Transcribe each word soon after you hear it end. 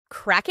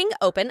cracking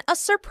open a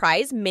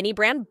surprise mini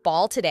brand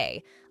ball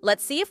today.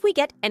 Let's see if we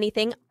get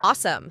anything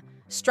awesome.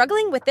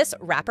 Struggling with this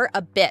wrapper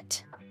a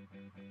bit.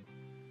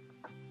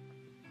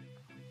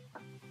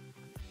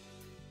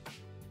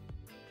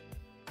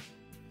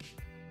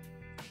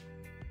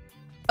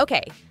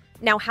 Okay,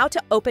 now how to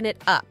open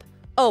it up.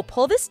 Oh,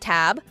 pull this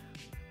tab.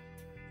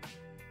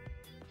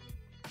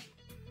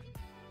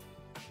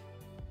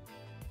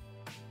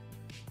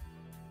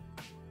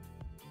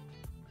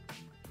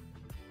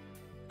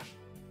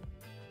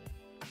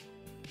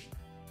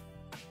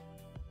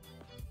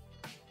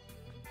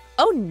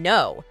 Oh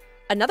no,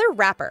 another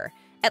wrapper.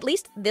 At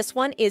least this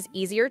one is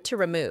easier to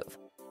remove.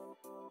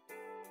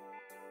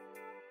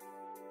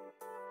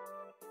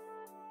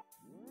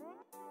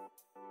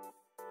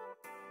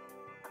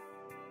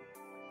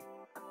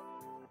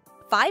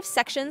 Five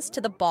sections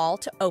to the ball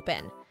to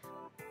open.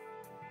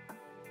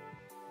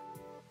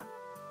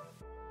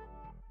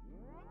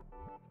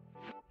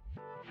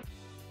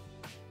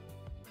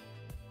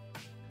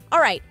 All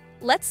right,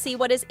 let's see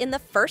what is in the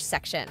first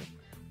section.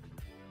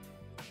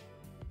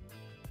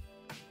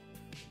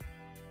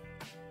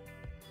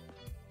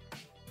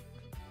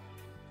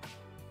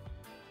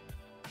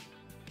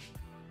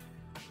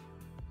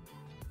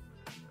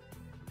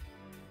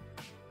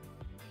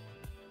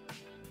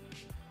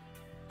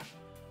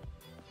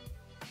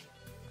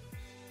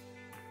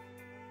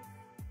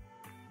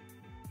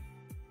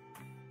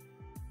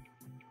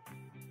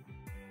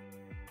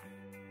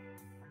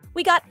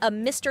 We got a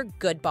Mr.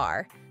 Good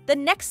bar. The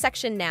next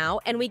section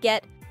now, and we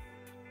get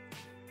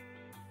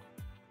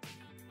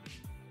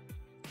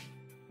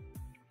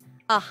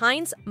a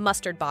Heinz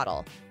mustard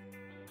bottle.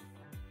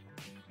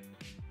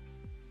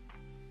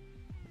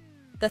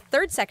 The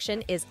third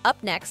section is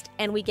up next,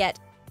 and we get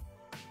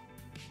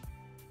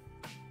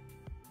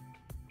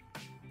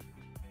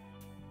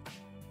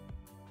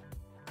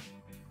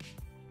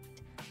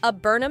a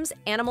Burnham's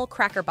Animal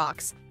Cracker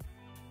Box.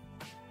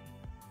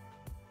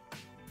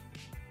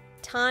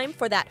 Time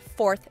for that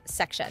fourth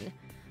section.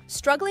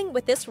 Struggling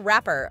with this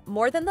wrapper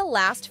more than the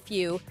last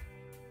few.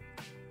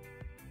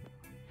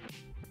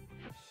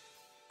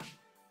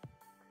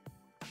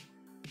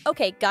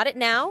 Okay, got it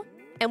now,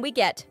 and we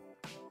get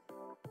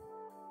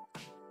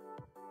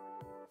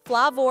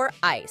Flavor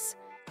Ice.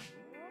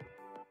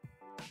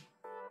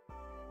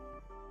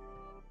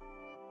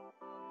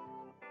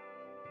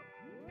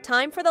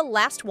 Time for the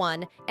last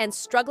one, and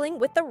struggling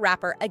with the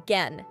wrapper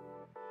again.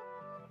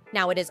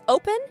 Now it is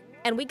open,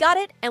 and we got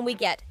it, and we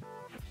get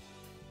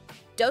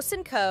Dos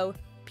 & Co.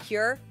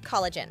 Pure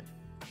Collagen.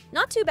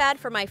 Not too bad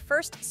for my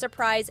first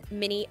surprise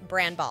mini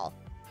brand ball.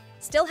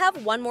 Still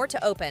have one more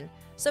to open,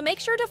 so make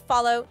sure to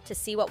follow to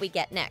see what we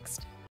get next.